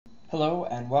Hello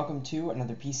and welcome to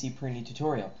another PC Perini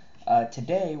tutorial.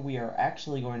 Today we are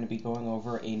actually going to be going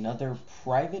over another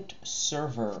private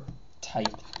server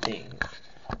type thing.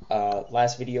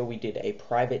 Last video we did a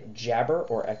private Jabber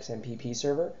or XMPP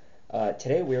server.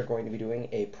 Today we are going to be doing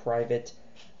a private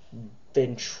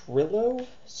Ventrilo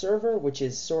server, which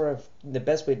is sort of, the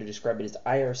best way to describe it is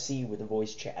IRC with a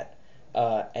voice chat.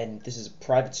 And this is a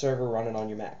private server running on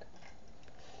your Mac.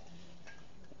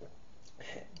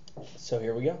 So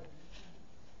here we go.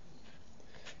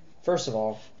 First of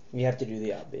all, we have to do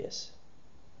the obvious.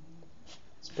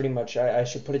 It's pretty much, I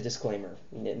should put a disclaimer.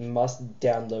 It must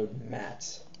download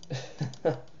mats.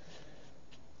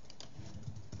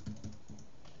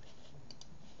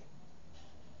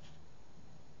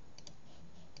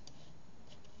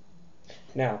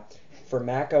 Now, for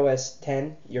Mac OS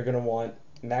 10, you're going to want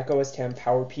Mac OS 10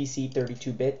 PowerPC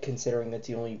 32-bit, considering that's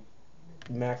the only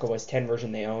Mac OS 10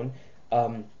 version they own.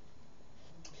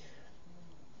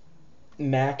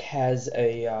 Mac has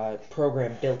a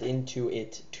program built into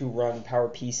it to run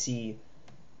PowerPC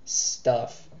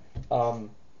stuff,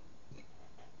 so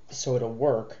it'll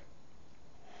work.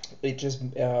 It just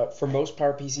for most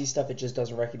PowerPC stuff, it just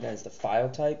doesn't recognize the file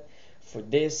type. For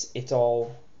this, it's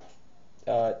all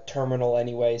terminal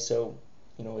anyway, so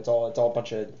it's all a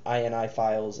bunch of INI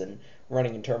files and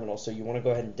running in terminal. So you want to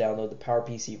go ahead and download the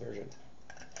PowerPC version.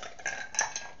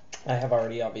 I have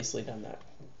already obviously done that.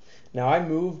 Now I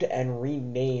moved and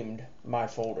renamed my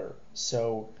folder,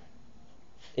 so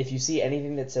if you see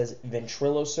anything that says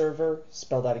Ventrilo Server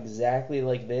spelled out exactly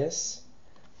like this,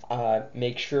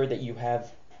 make sure that you have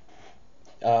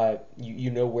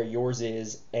you know where yours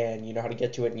is, and you know how to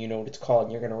get to it, and you know what it's called,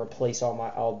 and you're going to replace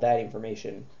all that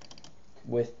information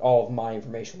with all of my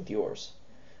information with yours.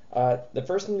 The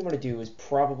first thing you want to do is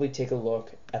probably take a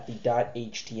look at the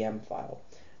 .htm file.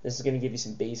 This is going to give you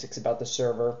some basics about the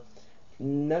server.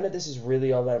 None of this is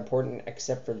really all that important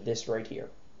except for this right here.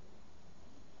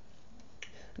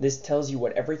 This tells you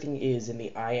what everything is in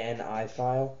the INI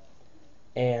file,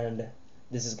 and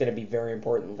this is going to be very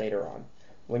important later on.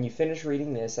 When you finish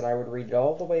reading this, and I would read it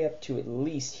all the way up to at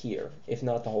least here, if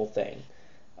not the whole thing,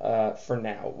 for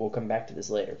now. We'll come back to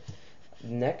this later.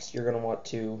 Next, you're going to want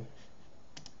to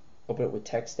open it with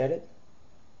text edit.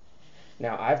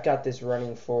 Now, I've got this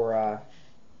running for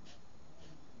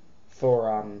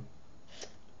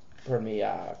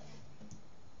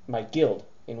my guild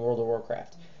in World of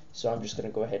Warcraft. So I'm just going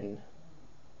to go ahead and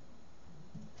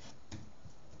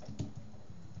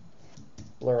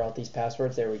blur out these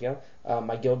passwords. There we go.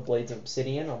 My guild Blades of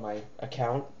Obsidian on my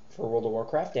account for World of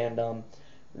Warcraft, and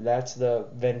that's the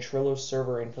Ventrilo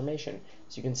server information.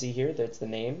 So you can see here that's the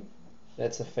name,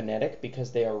 that's the phonetic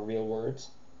because they are real words.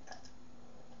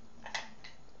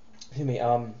 Excuse me.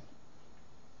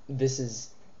 This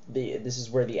is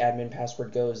where the admin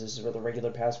password goes. This is where the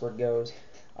regular password goes.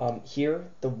 Here,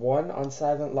 the 1 on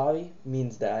silent lobby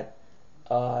means that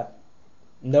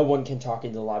no one can talk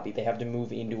in the lobby. They have to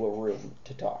move into a room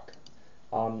to talk.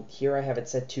 Here I have it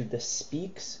set to the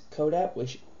speaks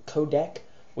codec,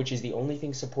 which is the only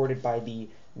thing supported by the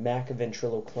Mac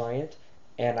Ventrilo client,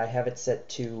 and I have it set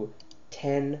to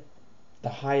 10, the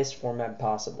highest format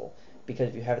possible, because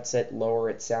if you have it set lower,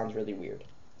 it sounds really weird.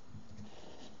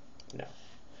 No.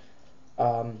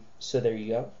 So there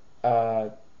you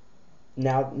go.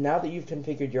 Now that you've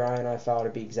configured your INI file to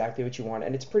be exactly what you want,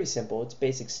 and it's pretty simple, it's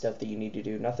basic stuff that you need to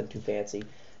do, nothing too fancy,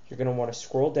 you're going to want to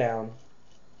scroll down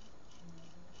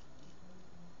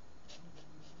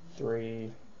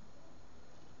 3,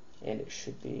 and it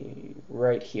should be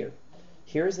right here.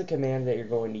 Here's the command that you're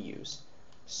going to use,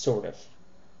 sort of.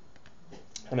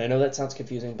 I mean, I know that sounds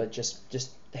confusing, but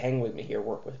just hang with me here,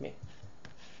 work with me.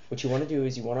 What you want to do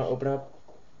is you want to open up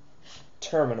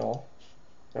terminal.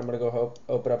 I'm going to go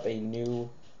open up a new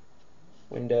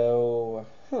window.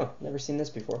 Never seen this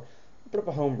before. Open up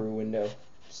a homebrew window.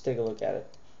 Just take a look at it.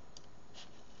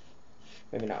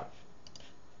 Maybe not.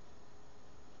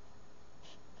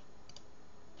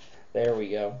 There we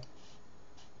go.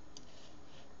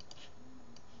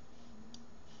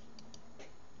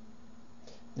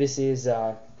 This is,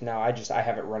 now I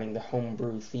have it running the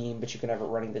homebrew theme, but you can have it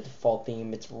running the default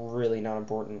theme. It's really not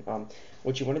important.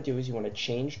 What you want to do is you want to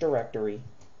change directory.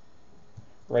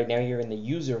 Right now you're in the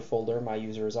user folder. My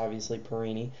user is obviously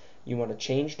Perini. You want to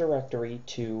change directory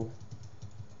to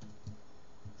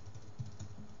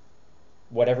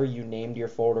whatever you named your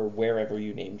folder, wherever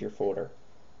you named your folder.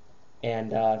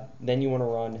 And then you want to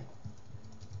run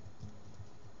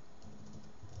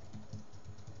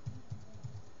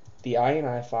the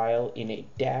INI file in a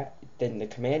then the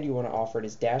command you want to offer it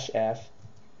is -f,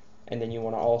 and then you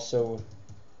want to also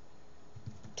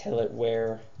tell it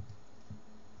where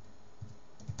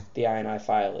the INI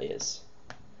file is.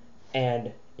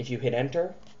 And if you hit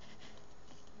enter,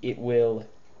 it will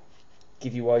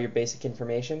give you all your basic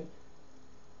information,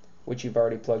 which you've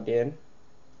already plugged in,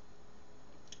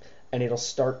 and it'll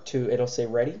say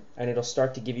ready, and it'll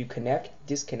start to give you connect,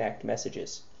 disconnect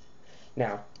messages.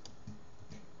 Now,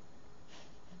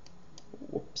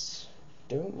 whoops,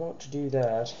 don't want to do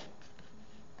that.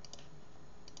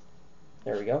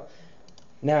 There we go.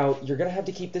 Now, you're going to have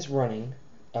to keep this running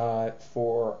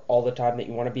for all the time that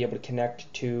you want to be able to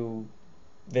connect to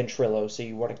Ventrilo, so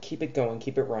you want to keep it going,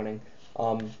 keep it running.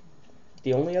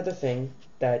 The only other thing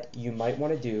that you might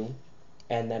want to do,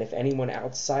 and that if anyone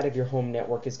outside of your home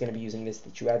network is going to be using this,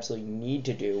 that you absolutely need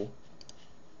to do,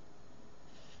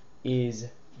 is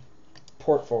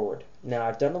port forward. Now,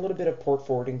 I've done a little bit of port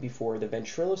forwarding before. The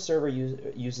Ventrilo server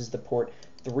uses the port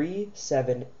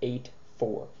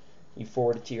 3784. You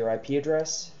forward it to your IP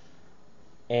address,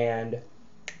 and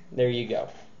there you go.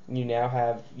 You now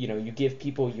have, you give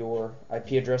people your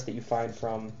IP address that you find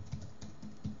from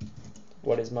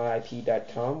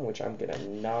whatismyip.com, which I'm gonna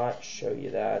not show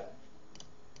you that,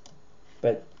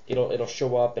 but it'll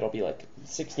show up. It'll be like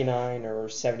 69 or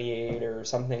 78 or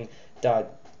something dot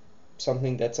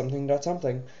something dot something dot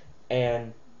something,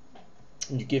 and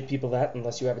you give people that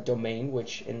unless you have a domain,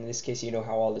 which in this case you know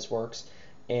how all this works,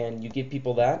 and you give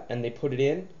people that, and they put it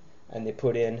in, and they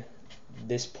put in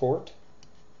this port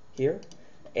here,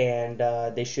 and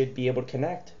they should be able to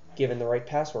connect given the right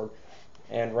password.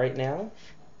 And right now,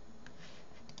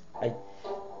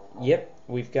 yep,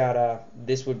 we've got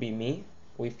this would be me.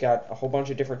 We've got a whole bunch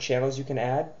of different channels you can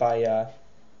add by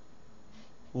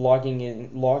logging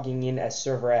in as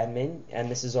server admin,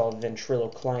 and this is all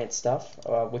Ventrilo client stuff,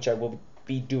 which I will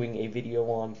be doing a video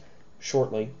on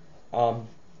shortly.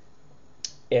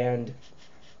 And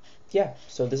yeah,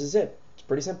 so this is it. It's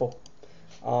pretty simple.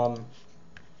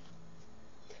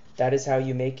 That is how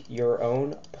you make your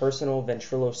own personal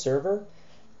Ventrilo server.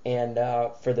 And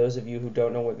for those of you who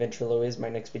don't know what Ventrilo is, my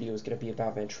next video is going to be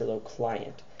about Ventrilo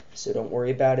client. So don't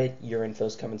worry about it. Your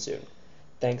info's coming soon.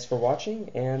 Thanks for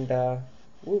watching, and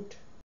woot.